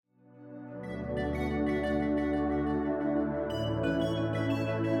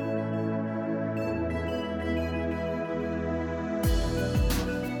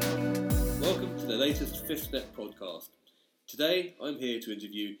latest Fifth Step podcast. Today, I'm here to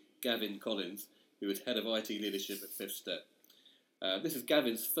interview Gavin Collins, who is Head of IT Leadership at Fifth Step. This is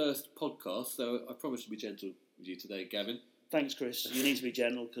Gavin's first podcast, so I promise to be gentle with you today, Gavin. Thanks, Chris. You need to be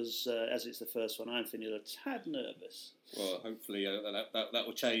gentle because as it's the first one, I'm feeling a tad nervous. Well, hopefully that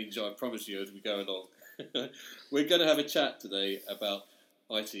will change, I promise you, as we go along. We're going to have a chat today about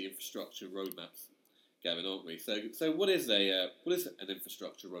IT infrastructure roadmaps, Gavin, aren't we? So what is an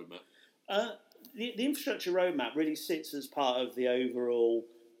infrastructure roadmap? The infrastructure roadmap really sits as part of the overall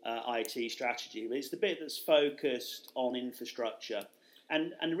IT strategy. It's the bit that's focused on infrastructure.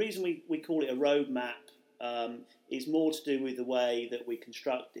 And the reason we call it a roadmap is more to do with the way that we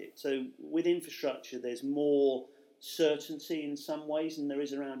construct it. So with infrastructure, there's more certainty in some ways than there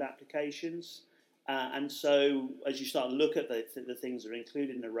is around applications. And so as you start to look at the things that are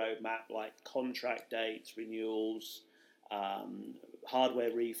included in the roadmap, like contract dates, renewals,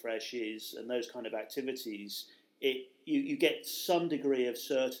 hardware refreshes, and those kind of activities, you get some degree of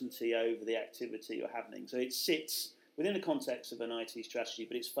certainty over the activity you're happening. So it sits within the context of an IT strategy,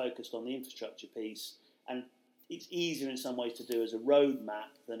 but it's focused on the infrastructure piece, and it's easier in some ways to do as a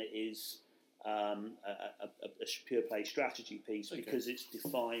roadmap than it is a pure play strategy piece, because it's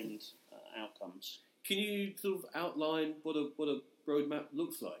defined outcomes. Can you sort of outline what a roadmap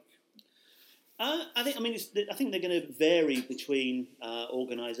looks like? I think they're going to vary between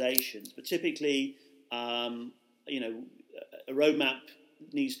organisations, but typically, a roadmap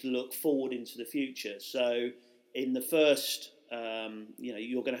needs to look forward into the future. So, in the first,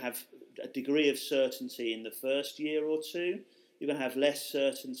 you're going to have a degree of certainty in the first year or two. You're going to have less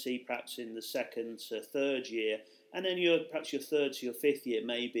certainty, perhaps in the second to third year, and then perhaps your third to your fifth year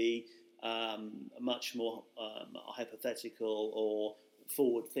may be much more hypothetical or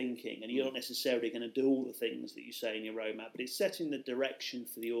forward thinking, and you're not necessarily going to do all the things that you say in your roadmap, but it's setting the direction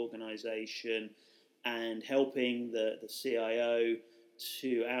for the organisation and helping the CIO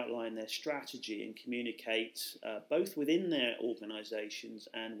to outline their strategy and communicate both within their organisations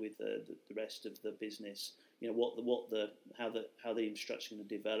and with the rest of the business. How the infrastructure is going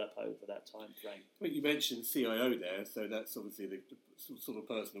to develop over that time frame. Well, you mentioned CIO there, so that's obviously the sort of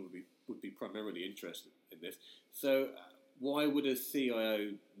person who would be primarily interested in this. So, why would a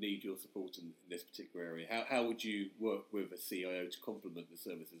CIO need your support in this particular area? How would you work with a CIO to complement the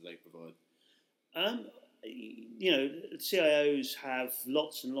services they provide? CIOs have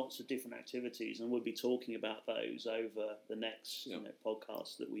lots and lots of different activities, and we'll be talking about those over the next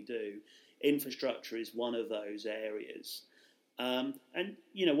podcast that we do. Infrastructure is one of those areas. The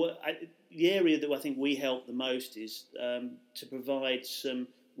area that I think we help the most is to provide some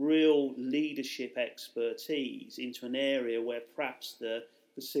real leadership expertise into an area where perhaps the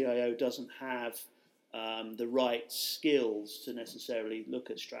CIO doesn't have the right skills to necessarily look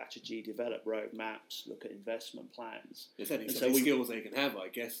at strategy, develop roadmaps, look at investment plans. There's only so many skills they can have, I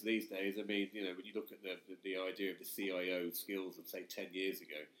guess, these days. I mean, when you look at the idea of the CIO skills of, say, 10 years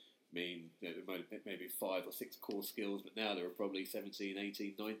ago, I mean, there might have maybe 5 or 6 core skills, but now there are probably 17,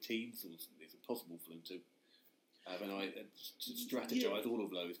 18, 19, so it's impossible for them to have an eye to strategize all of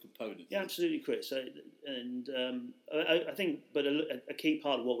those components. Yeah, absolutely, Chris. I think, but a key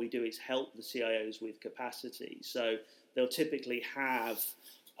part of what we do is help the CIOs with capacity. So they'll typically have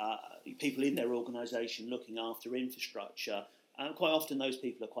people in their organisation looking after infrastructure. Quite often, those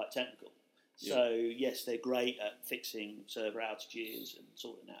people are quite technical. So, yes, they're great at fixing server outages and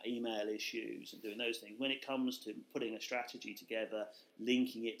sorting out email issues and doing those things. When it comes to putting a strategy together,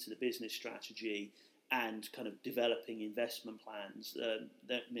 linking it to the business strategy, and kind of developing investment plans,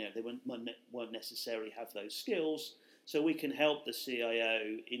 they won't necessarily have those skills. So we can help the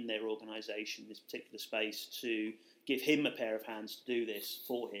CIO in their organisation, this particular space, to give him a pair of hands to do this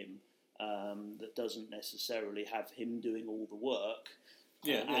for him, that doesn't necessarily have him doing all the work.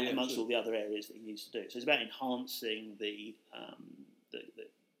 Amongst all the other areas that he needs to do. So it's about enhancing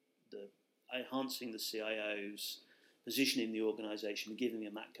enhancing the CIO's position in the organisation and giving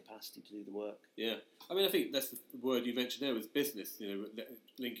them that capacity to do the work. Yeah, I mean, I think that's the word you mentioned there was business.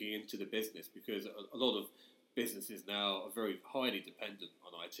 Linking into the business, because a lot of businesses now are very highly dependent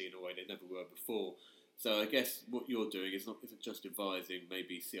on IT in a way they never were before. So I guess what you're doing isn't just advising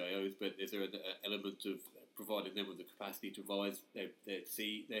maybe CIOs, but is there an element of providing them with the capacity to advise their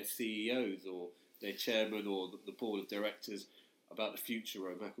CEOs or their chairman or the board of directors about the future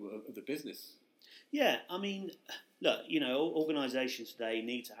roadmap of the business? Yeah, I mean, look, organisations today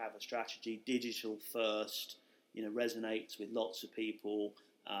need to have a strategy. Digital first, resonates with lots of people.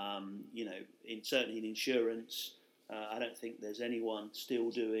 Certainly in insurance, I don't think there's anyone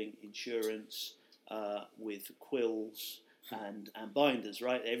still doing insurance with quills and binders,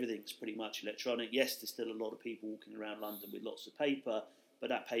 right? Everything's pretty much electronic. Yes, there's still a lot of people walking around London with lots of paper, but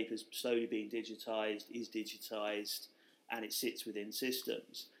that paper is slowly being digitised, and it sits within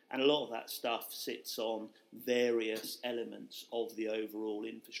systems. And a lot of that stuff sits on various elements of the overall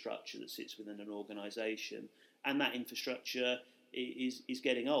infrastructure that sits within an organisation. And that infrastructure is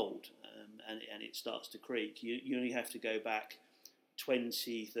getting old, and it starts to creak. You only have to go back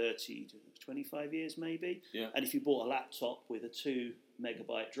 20, 30, 25 years maybe. Yeah. And if you bought a laptop with a 2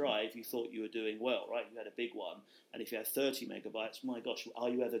 megabyte drive, you thought you were doing well, right? You had a big one. And if you had 30 megabytes, my gosh, are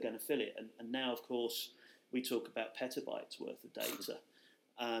you ever going to fill it? And now, of course, we talk about petabytes worth of data.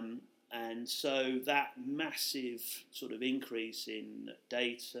 And so that massive sort of increase in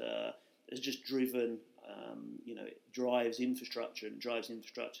data has just driven, it drives infrastructure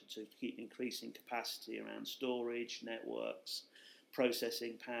to keep increasing capacity around storage, networks,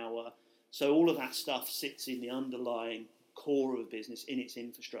 processing power. So all of that stuff sits in the underlying core of a business in its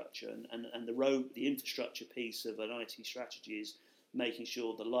infrastructure, and the infrastructure piece of an IT strategy is making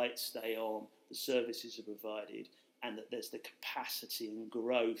sure the lights stay on, the services are provided, and that there's the capacity and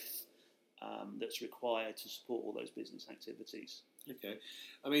growth that's required to support all those business activities. Okay,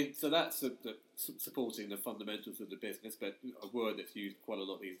 I mean, so that's supporting the fundamentals of the business, but a word that's used quite a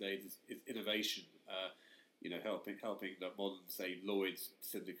lot these days is innovation. Helping the modern, say, Lloyd's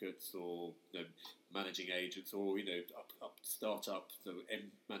syndicates or managing agents, or up startups, so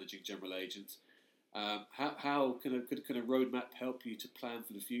managing general agents. How can a roadmap help you to plan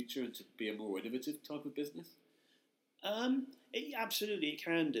for the future and to be a more innovative type of business? Absolutely, it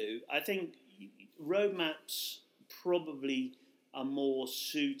can do. I think roadmaps probably are more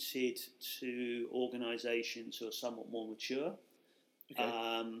suited to organisations who are somewhat more mature.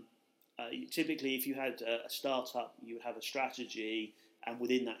 Okay. Typically, if you had a startup, you would have a strategy, and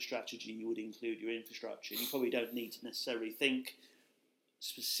within that strategy, you would include your infrastructure. You probably don't need to necessarily think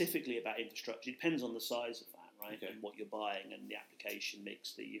specifically about infrastructure. It depends on the size of that, right, okay, and what you're buying and the application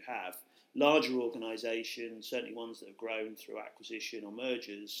mix that you have. Larger organisations, certainly ones that have grown through acquisition or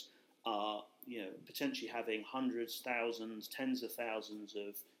mergers, are potentially having hundreds, thousands, tens of thousands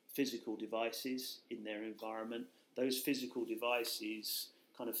of physical devices in their environment. Those physical devices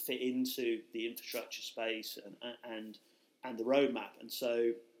kind of fit into the infrastructure space and the roadmap, and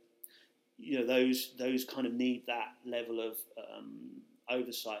so those kind of need that level of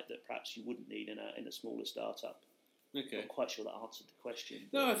oversight that perhaps you wouldn't need in a smaller startup. Okay. I'm not quite sure that answered the question.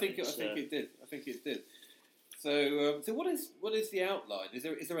 No, I think it did. So what is the outline? Is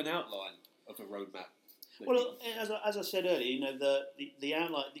there an outline of a roadmap? Well, as I said earlier, the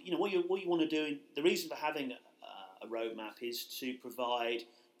outline. What you want to do. The reason for having a roadmap is to provide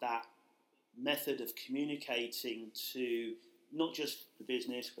that method of communicating to not just the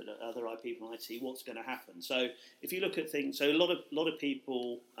business but other people in IT what's going to happen. So if you look at things, so a lot of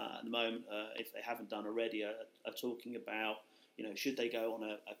people at the moment, if they haven't done already, are talking about should they go on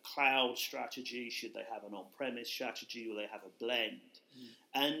a cloud strategy, should they have an on-premise strategy, or they have a blend,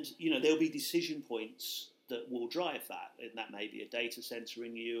 and there'll be decision points that will drive that, and that may be a data center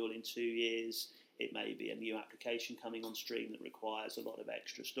renewal in 2 years. It may be a new application coming on stream that requires a lot of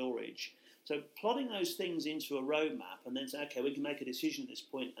extra storage. So plotting those things into a roadmap and then say, okay, we can make a decision at this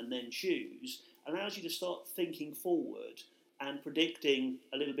point and then choose, allows you to start thinking forward and predicting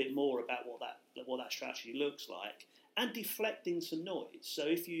a little bit more about what that strategy looks like, and deflecting some noise. So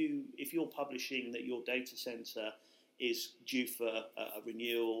if you're publishing that your data center is due for a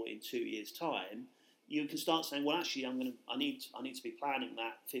renewal in 2 years' time, you can start saying, well, actually, I need to be planning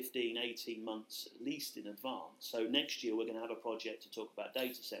that 15, 18 months at least in advance. So next year we're going to have a project to talk about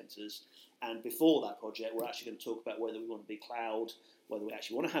data centers, and before that project we're actually going to talk about whether we want to be cloud, whether we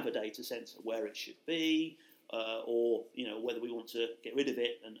actually want to have a data center, where it should be, or whether we want to get rid of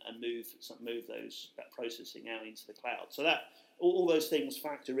it and move that processing out into the cloud. So that all those things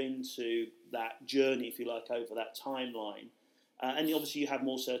factor into that journey, if you like, over that timeline. And obviously you have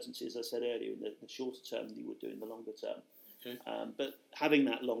more certainty, as I said earlier, in the shorter term than you would do in the longer term. Okay. But having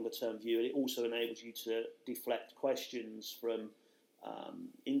that longer term view, it also enables you to deflect questions from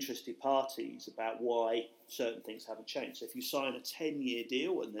interested parties about why certain things haven't changed. So if you sign a 10-year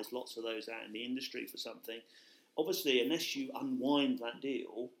deal, and there's lots of those out in the industry for something, obviously unless you unwind that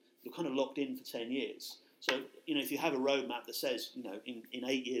deal, you're kind of locked in for 10 years. So if you have a roadmap that says in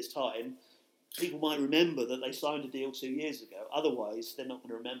 8 years' time, people might remember that they signed a deal 2 years ago. Otherwise, they're not going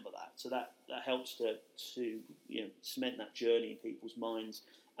to remember that. So that helps to cement that journey in people's minds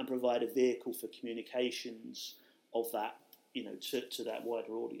and provide a vehicle for communications of that, to that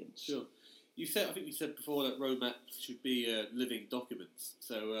wider audience. Sure. I think you said before that roadmaps should be living documents.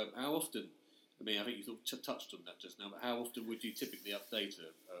 So how often I mean, I think you sort of touched on that just now, but how often would you typically update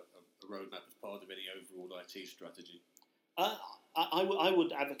a roadmap as part of any overall IT strategy? I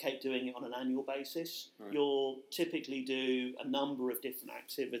would advocate doing it on an annual basis. Right. You'll typically do a number of different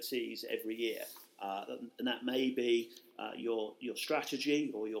activities every year, and that may be your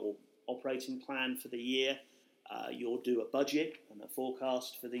strategy or your operating plan for the year. You'll do a budget and a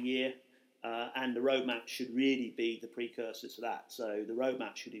forecast for the year, and the roadmap should really be the precursor to that. So the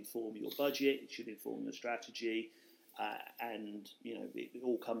roadmap should inform your budget, it should inform your strategy, and it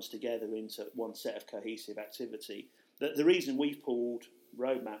all comes together into one set of cohesive activity. The reason we've pulled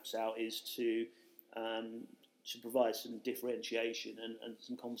roadmaps out is to provide some differentiation and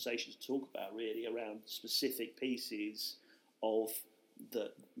some conversations to talk about really around specific pieces of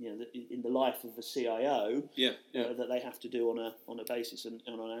in the life of a CIO that they have to do on a basis and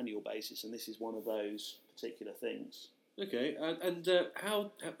on an annual basis, and this is one of those particular things. Okay, and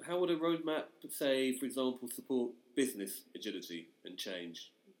how would a roadmap, say, for example, support business agility and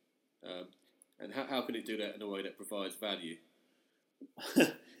change? And how can it do that in a way that provides value?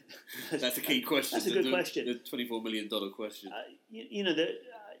 That's a key question. That's a good question. The $24 million question.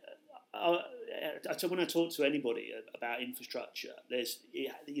 When I talk to anybody about infrastructure, there's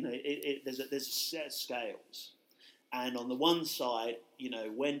a set of scales, and on the one side,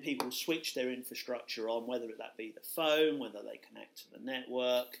 when people switch their infrastructure on, whether that be the phone, whether they connect to the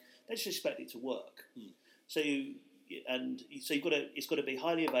network, they just expect it to work. So it's got to be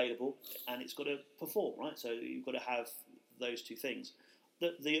highly available and it's got to perform, right? So you've got to have those two things.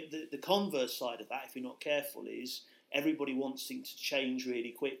 The converse side of that, if you're not careful, is everybody wants things to change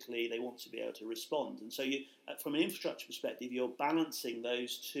really quickly. They want to be able to respond, and so from an infrastructure perspective, you're balancing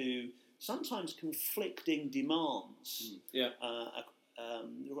those two sometimes conflicting demands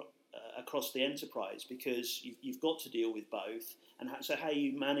across the enterprise, because you've got to deal with both, and so how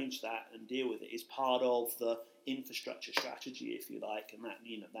you manage that and deal with it is part of the infrastructure strategy, if you like, and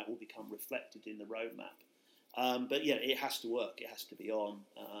that will become reflected in the roadmap. But it has to work. It has to be on.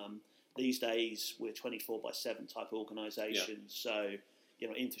 These days, we're 24/7 type organisations, so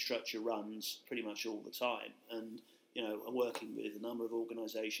infrastructure runs pretty much all the time, and I'm working with a number of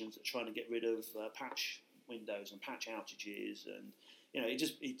organisations that are trying to get rid of patch windows and patch outages, and it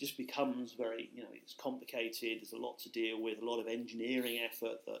just becomes very it's complicated. There's a lot to deal with, a lot of engineering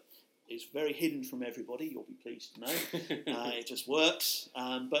effort that is very hidden from everybody. You'll be pleased to know. It just works.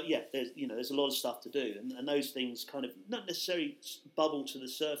 But there's a lot of stuff to do, and those things kind of not necessarily bubble to the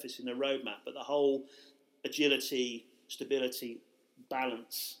surface in a roadmap, but the whole agility, stability,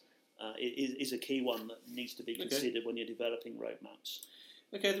 balance is a key one that needs to be considered when you're developing roadmaps.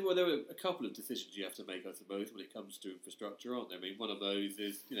 Okay, well, there are a couple of decisions you have to make, I suppose, when it comes to infrastructure, aren't there? I mean, one of those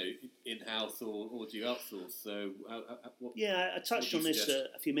is, in-house or do you outsource? So, I touched on this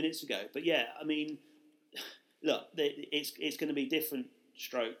a few minutes ago, but I mean, look, it's going to be different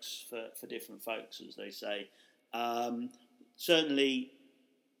strokes for different folks, as they say. Certainly,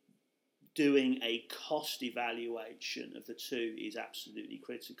 doing a cost evaluation of the two is absolutely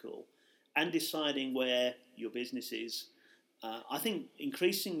critical, and deciding where your business is. I think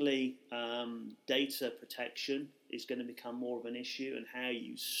increasingly data protection is going to become more of an issue, and how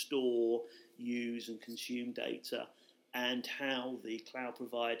you store, use and consume data, and how the cloud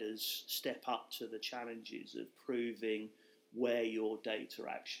providers step up to the challenges of proving where your data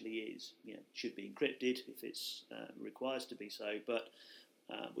actually is. It should be encrypted if it's requires to be so, but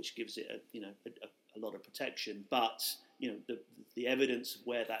which gives it a lot of protection. But the evidence of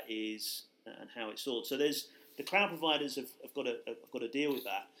where that is and how it's stored. So the cloud providers have got to deal with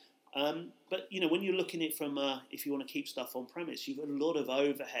that. But when you're looking at it from if you want to keep stuff on premise, you've got a lot of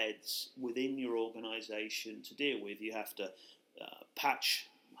overheads within your organisation to deal with. You have to patch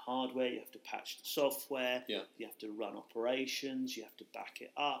hardware, you have to patch the software, you have to run operations, you have to back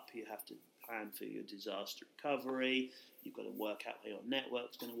it up, you have to plan for your disaster recovery, you've got to work out how your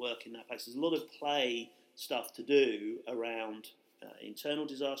network's going to work in that place. There's a lot of play stuff to do around internal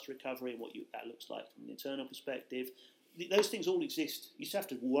disaster recovery and what that looks like from an internal perspective. Those things all exist. You just have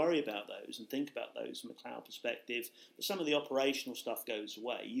to worry about those and think about those from a cloud perspective. But some of the operational stuff goes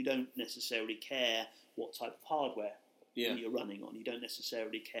away. You don't necessarily care what type of hardware you're running on. You don't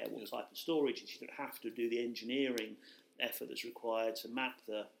necessarily care what type of storage. You don't have to do the engineering effort that's required to map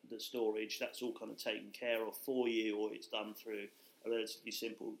the storage. That's all kind of taken care of for you, or it's done through a relatively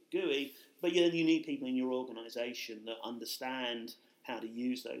simple GUI. But you need people in your organisation that understand how to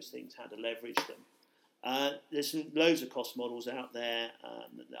use those things, how to leverage them. There's loads of cost models out there.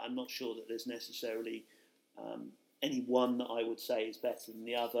 I'm not sure that there's necessarily any one that I would say is better than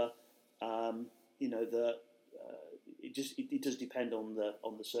the other. it does depend on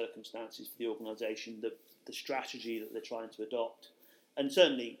the circumstances for the organisation, the strategy that they're trying to adopt, and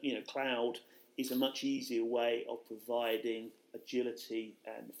certainly cloud is a much easier way of providing agility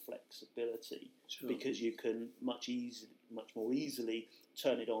and flexibility, Sure. because you can much more easily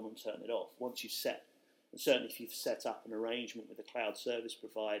turn it on and turn it off once you've set. And certainly, if you've set up an arrangement with a cloud service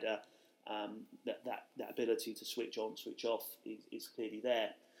provider, that ability to switch on, switch off is clearly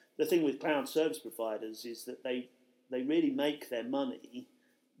there. The thing with cloud service providers is that they really make their money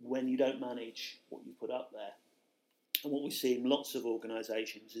when you don't manage what you put up there. And what we see in lots of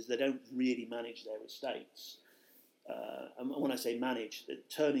organisations is they don't really manage their estates. And when I say manage, they're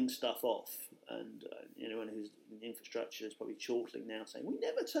turning stuff off. And anyone who's in infrastructure is probably chortling now, saying we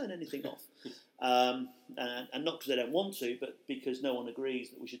never turn anything off. And not because they don't want to, but because no one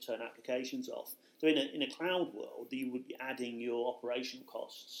agrees that we should turn applications off. So in a cloud world, you would be adding your operational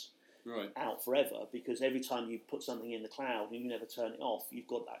costs out forever, because every time you put something in the cloud and you never turn it off, you've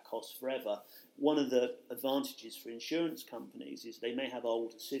got that cost forever. One of the advantages for insurance companies is they may have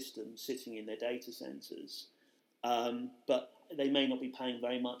older systems sitting in their data centres, but they may not be paying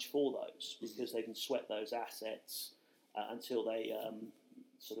very much for those, because they can sweat those assets until they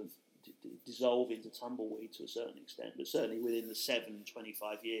sort of dissolve into tumbleweed to a certain extent, but certainly within the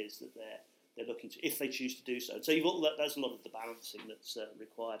 25 years that they're looking to, if they choose to do so. So you've got that's a lot of the balancing that's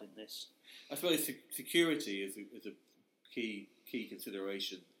required in this. I suppose security is a key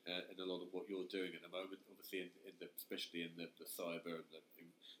consideration in a lot of what you're doing at the moment. Obviously, especially in the cyber and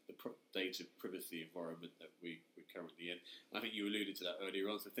the data privacy environment that we're currently in. I think you alluded to that earlier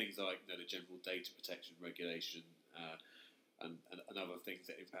on. So things like the general data protection regulation and other things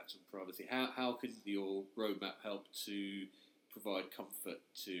that impact on privacy. How can your roadmap help to provide comfort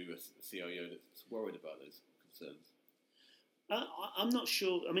to a CIO that's worried about those concerns? I'm not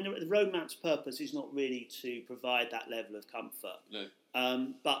sure. I mean, the roadmap's purpose is not really to provide that level of comfort.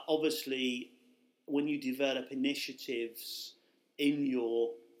 No. But obviously, when you develop initiatives in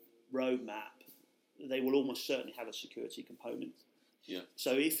your roadmap, they will almost certainly have a security component. Yeah.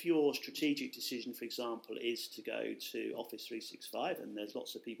 So if your strategic decision, for example, is to go to Office 365, and there's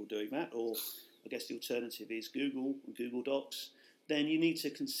lots of people doing that, or I guess the alternative is Google and Google Docs, then you need to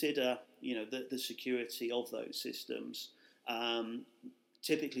consider, the security of those systems.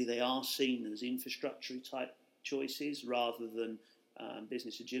 Typically, they are seen as infrastructure type choices rather than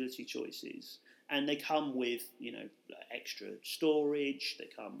business agility choices, and they come with extra storage. They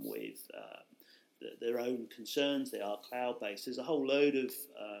come with their own concerns. They are cloud based. There's a whole load of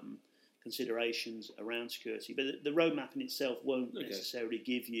considerations around security, but the roadmap in itself won't necessarily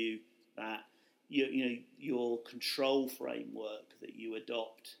give you that. Your control framework that you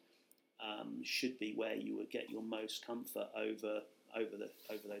adopt should be where you would get your most comfort over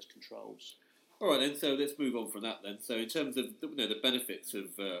those controls. All right, then. So let's move on from that. Then. So in terms of the benefits of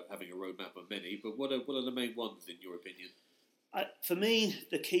having a roadmap are many, but what are the main ones in your opinion? For me,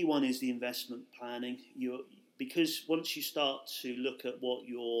 the key one is the investment planning. Because once you start to look at what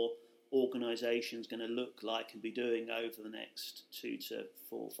your organisation is going to look like and be doing over the next 2 to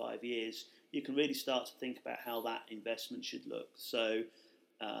 4 or 5 years, you can really start to think about how that investment should look. So,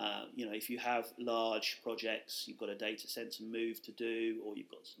 if you have large projects, you've got a data centre move to do, or you've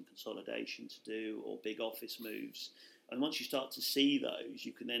got some consolidation to do, or big office moves. And once you start to see those,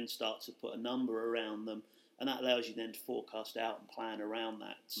 you can then start to put a number around them, and that allows you then to forecast out and plan around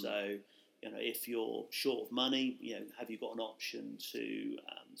that. So, if you're short of money, have you got an option to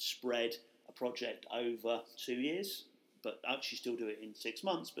spread a project over 2 years? But actually still do it in 6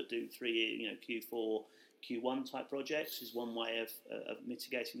 months, but do 3 year, Q4, Q1 type projects is one way of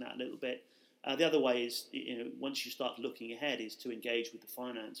mitigating that a little bit. The other way is, once you start looking ahead, is to engage with the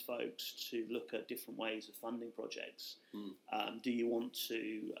finance folks to look at different ways of funding projects. Do you want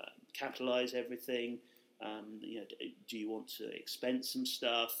to capitalise everything? Do you want to expense some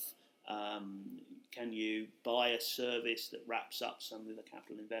stuff? Can you buy a service that wraps up some of the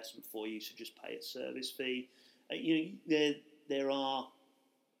capital investment for you, so just pay a service fee? There are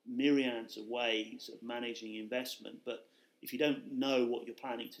myriads of ways of managing investment, but if you don't know what you're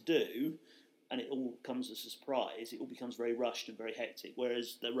planning to do, and it all comes as a surprise, it all becomes very rushed and very hectic.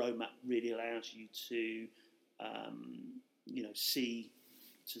 Whereas the roadmap really allows you to,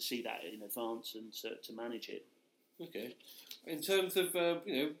 see that in advance and to manage it. Okay. In terms of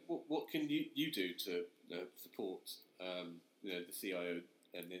what can you do to support the CIO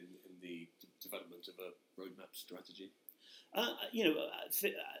and in the development of a roadmap strategy?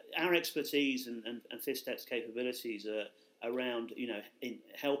 Our expertise and FISTEP's capabilities are around in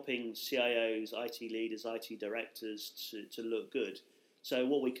helping CIOs, IT leaders, IT directors to look good. So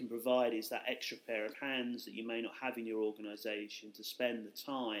what we can provide is that extra pair of hands that you may not have in your organisation to spend the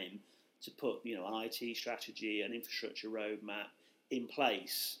time to put, an IT strategy, an infrastructure roadmap in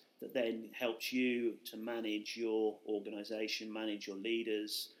place that then helps you to manage your organisation, manage your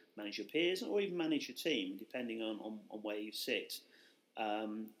leaders, manage your peers, or even manage your team, depending on where you sit.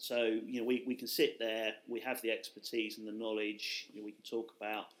 So we can sit there, we have the expertise and the knowledge, we can talk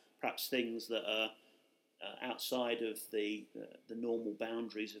about perhaps things that are outside of the normal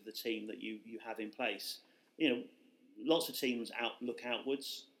boundaries of the team that you have in place. Lots of teams look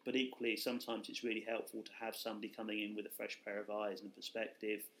outwards, but equally sometimes it's really helpful to have somebody coming in with a fresh pair of eyes and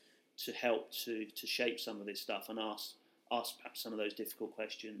perspective to help to shape some of this stuff and ask perhaps some of those difficult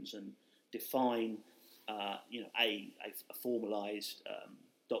questions and define a formalised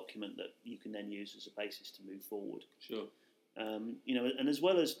document that you can then use as a basis to move forward. Sure. And as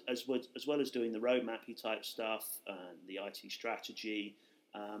well as doing the roadmappy type stuff and the IT strategy,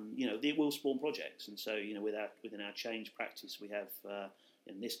 it will spawn projects. And so, within our change practice, we have,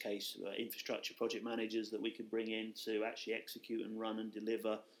 in this case, infrastructure project managers that we can bring in to actually execute and run and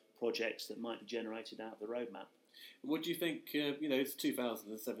deliver projects that might be generated out of the roadmap. What do you think? It's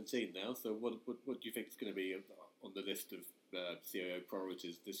 2017 now. So, what do you think is going to be on the list of CIO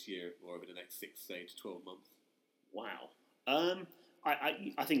priorities this year or over the next 6 to 12 months? Wow.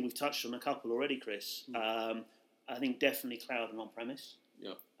 I think we've touched on a couple already, Chris. I think definitely cloud and on-premise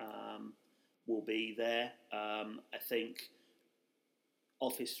will be there. I think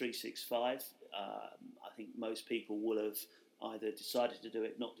Office 365, I think most people will have either decided to do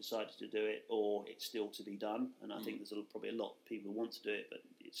it, not decided to do it, or it's still to be done. And I think there's probably a lot of people who want to do it, but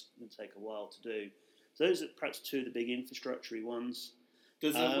it's going to take a while to do. So those are perhaps two of the big infrastructure ones.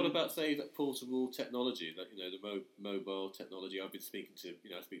 What about, say, that portable technology, that the mobile technology? I've been speaking to,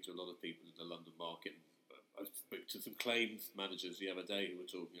 I speak to a lot of people in the London market. I spoke to some claims managers the other day who were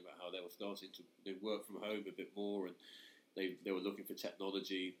talking about how they were starting to work from home a bit more, and they were looking for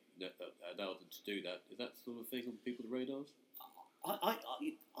technology that allowed them to do that. Is that sort of thing on people's radars?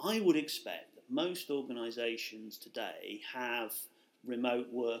 I would expect that most organisations today have remote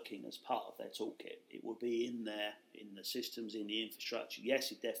working as part of their toolkit. It will be in there, in the systems, in the infrastructure.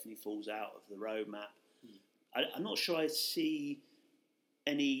 Yes, it definitely falls out of the roadmap. I'm not sure I see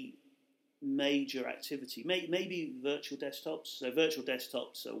any major activity. Maybe virtual desktops. So virtual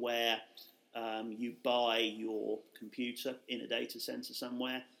desktops are where you buy your computer in a data center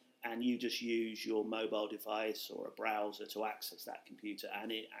somewhere, and you just use your mobile device or a browser to access that computer,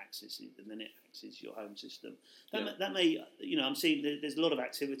 and it accesses it, and then it accesses your home system. That may, I'm seeing there's a lot of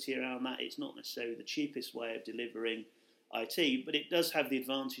activity around that. It's not necessarily the cheapest way of delivering IT, but it does have the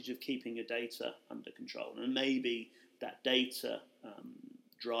advantage of keeping your data under control, and maybe that data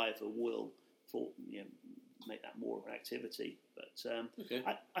driver will make that more of an activity. But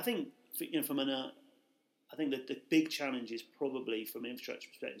I think I think that the big challenge is probably, from an infrastructure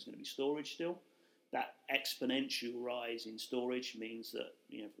perspective, is going to be storage still. That exponential rise in storage means that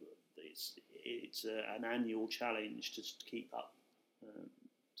it's an annual challenge to keep up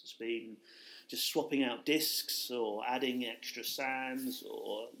to speed, and just swapping out disks or adding extra SANs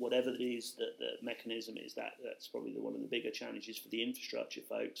or whatever it is that the mechanism is. That's probably one of the bigger challenges for the infrastructure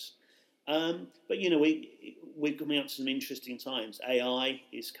folks. But we're coming up to some interesting times. AI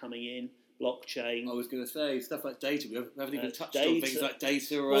is coming in. Blockchain. I was going to say stuff like data. We haven't even touched on things like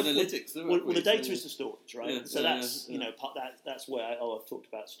data or analytics. Well, the data is the storage, right? Yeah, so that's where I've talked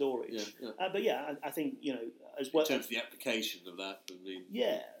about storage. But I think as well in terms of the application of that.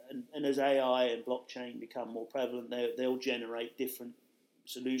 And as AI and blockchain become more prevalent, they'll generate different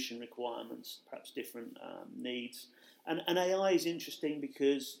solution requirements, perhaps different needs. And AI is interesting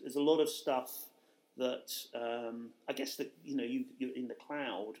because there's a lot of stuff that I guess that you in the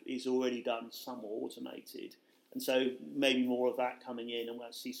cloud is already done somewhat automated, and so maybe more of that coming in, and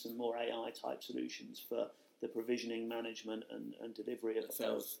we'll see some more AI type solutions for the provisioning, management, and delivery of. That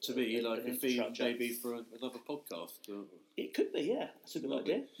sounds to me like a theme maybe for another podcast. It could be, yeah. That's a good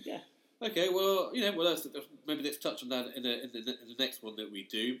idea. Yeah. Okay, well, maybe let's touch on that in the next one that we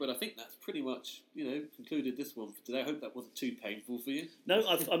do. But I think that's pretty much, concluded this one for today. I hope that wasn't too painful for you. No,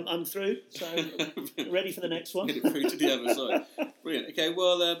 I'm through, so ready for the next one. Get it through to the other side. Brilliant. Okay,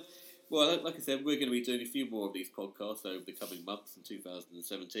 well, like I said, we're going to be doing a few more of these podcasts over the coming months in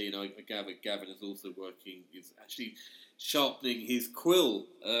 2017. I gather Gavin is also is actually sharpening his quill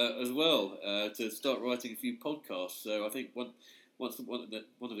as well to start writing a few podcasts. So I think one of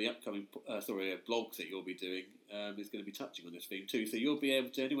the upcoming blogs that you'll be doing is going to be touching on this theme too. So you'll be able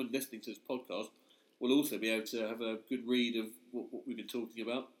to, anyone listening to this podcast will also be able to have a good read of what we've been talking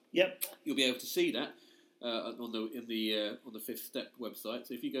about. Yep. You'll be able to see that. on the Fifth Step website.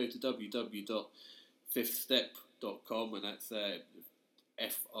 So if you go to www.fifthstep.com, and that's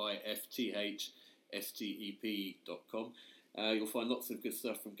FIFTHSTEP.com, you'll find lots of good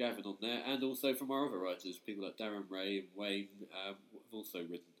stuff from Gavin on there, and also from our other writers, people like Darren Ray and Wayne, have also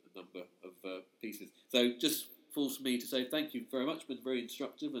written a number of pieces. So just falls for me to say thank you very much. Been very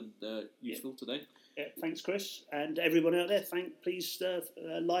instructive and useful today. Yeah, thanks, Chris, and everyone out there. Please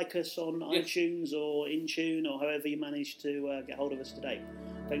like us on iTunes or Intune or however you managed to get hold of us today.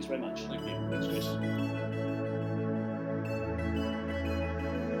 Thanks very much. Thank you. Thanks, Chris.